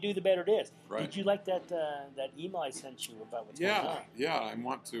the more you do, the better it is. Right. Did you like that email I sent you about what's going on? Yeah. I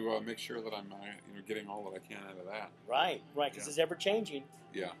want to make sure that I'm getting all that I can out of that. Right, because Yeah. it's ever changing.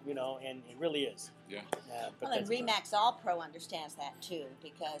 Yeah. And it really is. Yeah. But Well, and that's- Remax All Pro understands that too,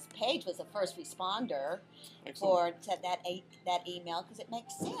 because Paige was a first responder Excellent. for that email, because it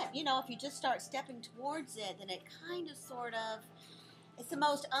makes sense. If you just start stepping towards it, then it kind of sort of, it's the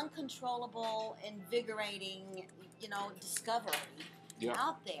most uncontrollable, invigorating, discovery Yeah.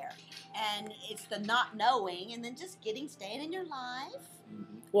 out there. And it's the not knowing, and then just staying in your life.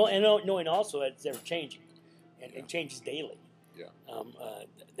 Mm-hmm. Well, and knowing also that it's ever changing, and Yeah. it changes daily. Yeah.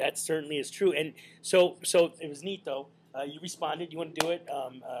 That certainly is true. And so it was neat though. You responded. You want to do it.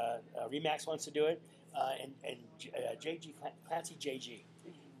 Remax wants to do it. Clancy JG.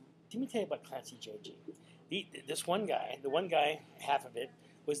 Let me tell you about Clancy JG. This one guy, the one guy, half of it,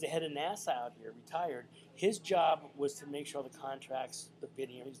 was the head of NASA out here, retired. His job was to make sure all the contracts, the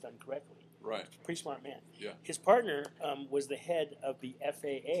bidding, everything's done correctly. Right. Pretty smart man. Yeah. His partner was the head of the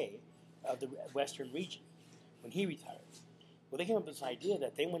FAA of the Western region when he retired. Well, they came up with this idea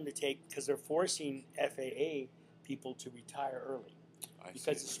that they wanted to take, because they're forcing FAA people to retire early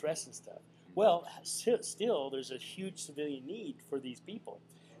because of stress and stuff. Well, still, there's a huge civilian need for these people.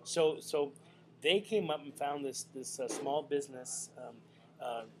 So they came up and found this small business,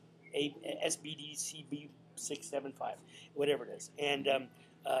 SBDCB 675, whatever it is. And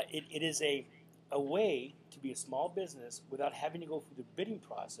it is a way to be a small business without having to go through the bidding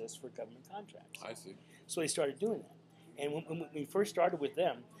process for government contracts. I see. So they started doing that. And when we first started with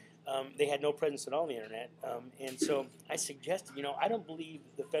them, they had no presence at all on the internet. And so I suggested, I don't believe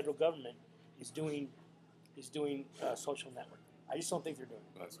the federal government is doing social network. I just don't think they're doing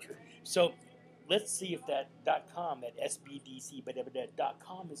it. That's true. So let's see if that .com, that SBDC,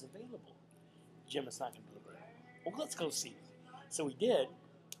 .com is available. Jim, it's not going to be available. Well, let's go see. So we did.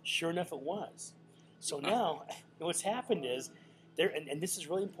 Sure enough, it was. So now what's happened is, and this is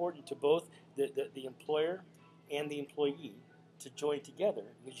really important to both the employer and the employee to join together,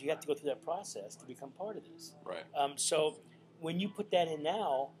 because you have to go through that process to become part of this. Right. So when you put that in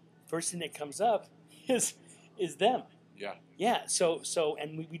now, first thing that comes up is them. Yeah. Yeah. So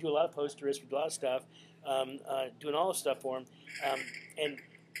and we do a lot of posters, we do a lot of stuff, doing all this stuff for them, and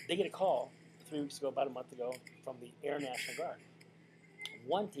they get a call 3 weeks ago, about a month ago, from the Air National Guard,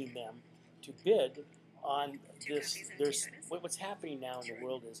 wanting them to bid on this. There's what's happening now in the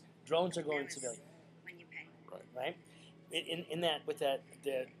world is drones are going civilian. Right. In that, with that,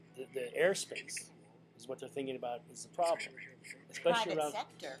 the airspace is what they're thinking about is the problem, especially private around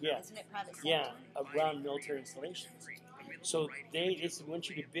sector. yeah, Isn't it private sector? yeah, around military installations. So they said, we want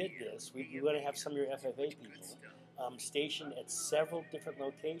you to bid this. We want to have some of your FFA people stationed at several different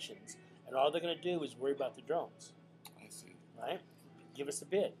locations, and all they're going to do is worry about the drones. I see. Right? Give us a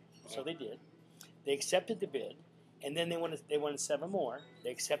bid. So they did. They accepted the bid, and then they wanted 7 more.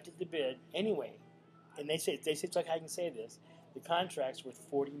 They accepted the bid anyway. And they say it's like I can say this. The contract's worth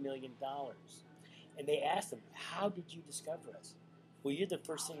 $40 million, and they asked them, "How did you discover us?" Well, you're the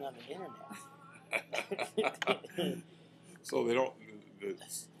first thing on the internet. So they don't. The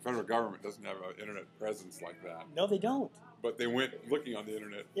federal government doesn't have an internet presence like that. No, they don't. But they went looking on the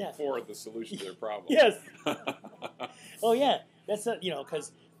internet for the solution to their problem. Yes. Oh yeah, that's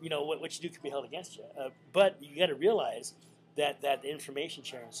because what you do can be held against you. But you got to realize that information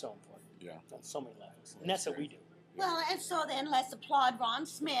sharing is so important. Yeah. On so many levels, and that's what we do. Well, and so then let's applaud Ron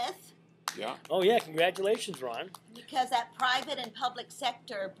Smith. Yeah. Oh yeah, congratulations, Ron. Because that private and public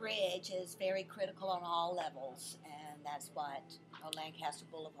sector bridge is very critical on all levels, and that's what Lancaster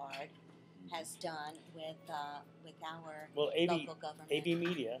Boulevard has done with our local government. AV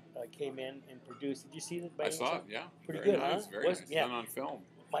Media came in and produced. Did you see that? I saw it. Yeah. Pretty very good, nice, huh? Very nice. Done on film.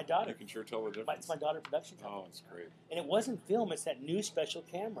 My daughter. You can sure tell the difference. It's my daughter production company. Oh, it's great. And it wasn't film. It's that new special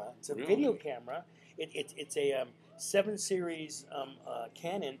camera. It's a Really? video camera. It's a 7 series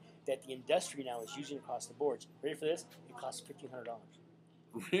Canon that the industry now is using across the boards. Ready for this? It costs $1,500.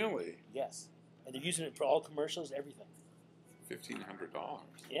 Really? Yes. And they're using it for all commercials, everything. $1,500.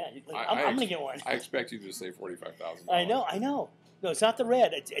 Yeah, I'm going to get one. I expect you to say $45,000. I know. No, it's not the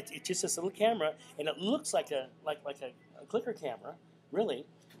red. It's just this little camera, and it looks like a clicker camera, really.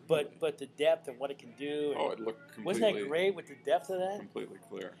 But the depth and what it can do. Oh, it looked completely. Wasn't that great with the depth of that? Completely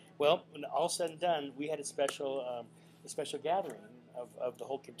clear. Well, when all said and done, we had a special gathering of the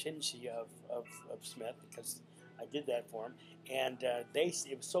whole contingency of Smith, because I did that for him, and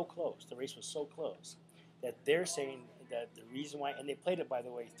it was so close. The race was so close that they're saying that the reason why, and they played it, by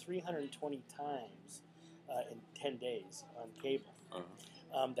the way, 320 times in 10 days on cable.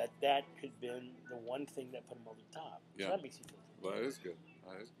 That could have been the one thing that put them over the top. Yeah. So that makes you feel good. Well, that is good.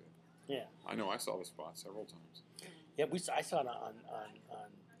 That is good. Yeah. I know. I saw the spot several times. Yeah, I saw it on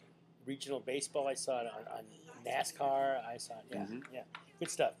regional baseball. I saw it on NASCAR. I saw it. Yeah, good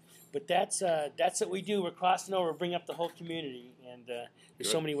stuff. But that's what we do. We're crossing over, bring up the whole community, and there's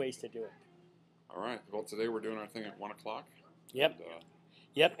so many ways to do it. All right. Well, today we're doing our thing at 1 o'clock. Yep. And,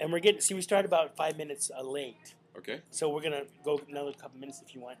 yep. And we started about 5 minutes late. Okay. So we're gonna go another couple minutes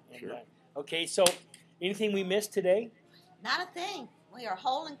if you want. And, Sure. Okay. So anything we missed today? Not a thing. We are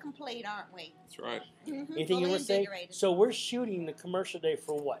whole and complete, aren't we? That's right. Mm-hmm. Anything you want to say? So we're shooting the commercial day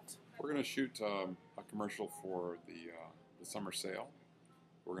for what? We're going to shoot a commercial for the summer sale.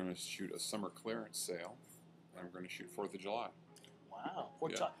 We're going to shoot a summer clearance sale, and we're going to shoot 4th of July. Wow.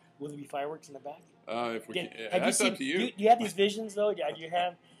 Will there be fireworks in the back? If we Yeah. can, that's up to you. Do you have these visions though? Do you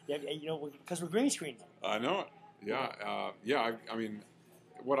have because we're green screening. I know it. Yeah, yeah. I mean,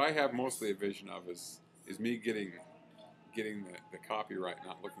 what I have mostly a vision of is me getting the copyright,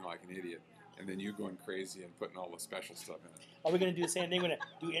 not looking like an idiot, and then you going crazy and putting all the special stuff in it. Are we going to do the same thing? We're going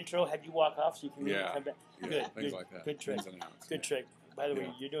to do intro, have you walk off so you can come back? Yeah, Good, things good, like that. Good trick. Ins and outs. Good trick. By the way,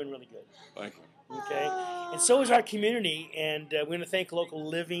 Yeah. you're doing really good. Thank you. Okay, and so is our community, and we're going to thank Local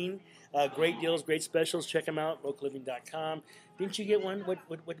Living. Great deals, great specials. Check them out, localliving.com. Didn't you get one? What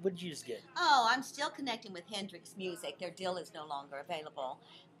did you just get? Oh, I'm still connecting with Hendrix Music. Their deal is no longer available,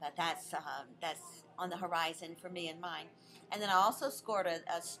 but that's on the horizon for me and mine. And then I also scored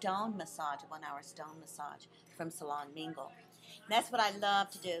a stone massage, a 1-hour stone massage from Salon Mingle. And that's what I love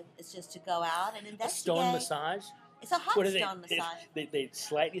to do, is just to go out and investigate. A stone massage? It's a hot What do stone massage. They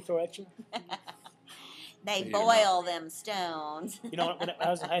slightly throw at you? They boil them stones. You know, when I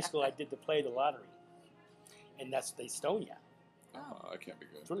was in high school, I did the play the lottery, and they stone you. Oh. That can't be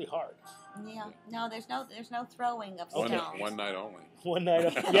good. It's really hard. Yeah. No, there's no throwing of stones. One night only. One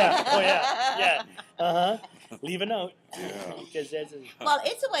night. Yeah. Oh yeah. Yeah. Leave a note. Yeah. Because that's Well,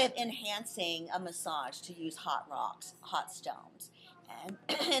 it's a way of enhancing a massage to use hot rocks, hot stones,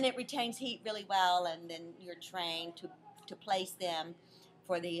 and it retains heat really well. And then you're trained to place them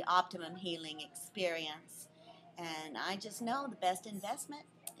for the optimum healing experience. And I just know the best investment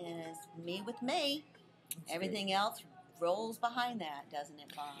is me with me. That's Everything else rolls behind that, doesn't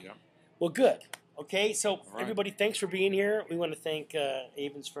it, Bob? Yep. Well, good. Okay, so right. everybody, thanks for being here. We want to thank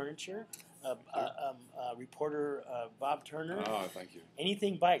Avon's Furniture, reporter Bob Turner. Oh, thank you.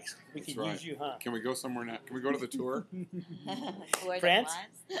 Anything bikes, we That's could right. use you, huh? Can we go somewhere now? Can we go to the tour? Tour de France?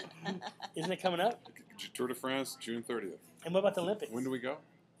 France. Isn't it coming up? Tour de France, June 30th. And what about the Olympics? When do we go?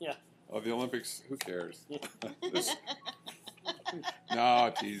 Yeah. Oh, the Olympics. Who cares? Yeah.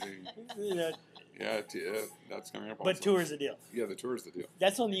 No, teasing. You know, Yeah, that's coming up. but Also. tour is the deal. Yeah, the tour is the deal.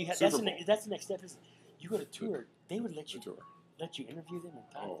 That's only you have. Super That's Bowl. that's the next step. Is you go to tour, they would let The you tour. interview them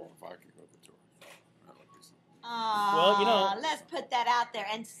and talk to Oh, them. if I could go to the tour, that would be something. Well, you know- let's put that out there,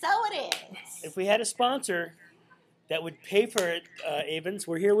 and so it is. If we had a sponsor that would pay for it, Avons,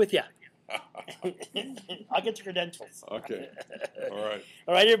 we're here with you. I'll get the credentials. Okay. All right.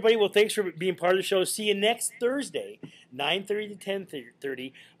 All right, everybody. Well, thanks for being part of the show. See you next Thursday, 9:30 to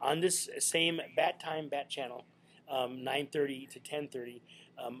 10:30 on this same Bat channel, 9:30 to 10:30,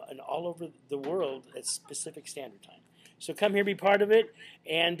 and all over the world at Pacific Standard Time. So come here, be part of it,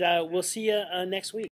 and we'll see you next week.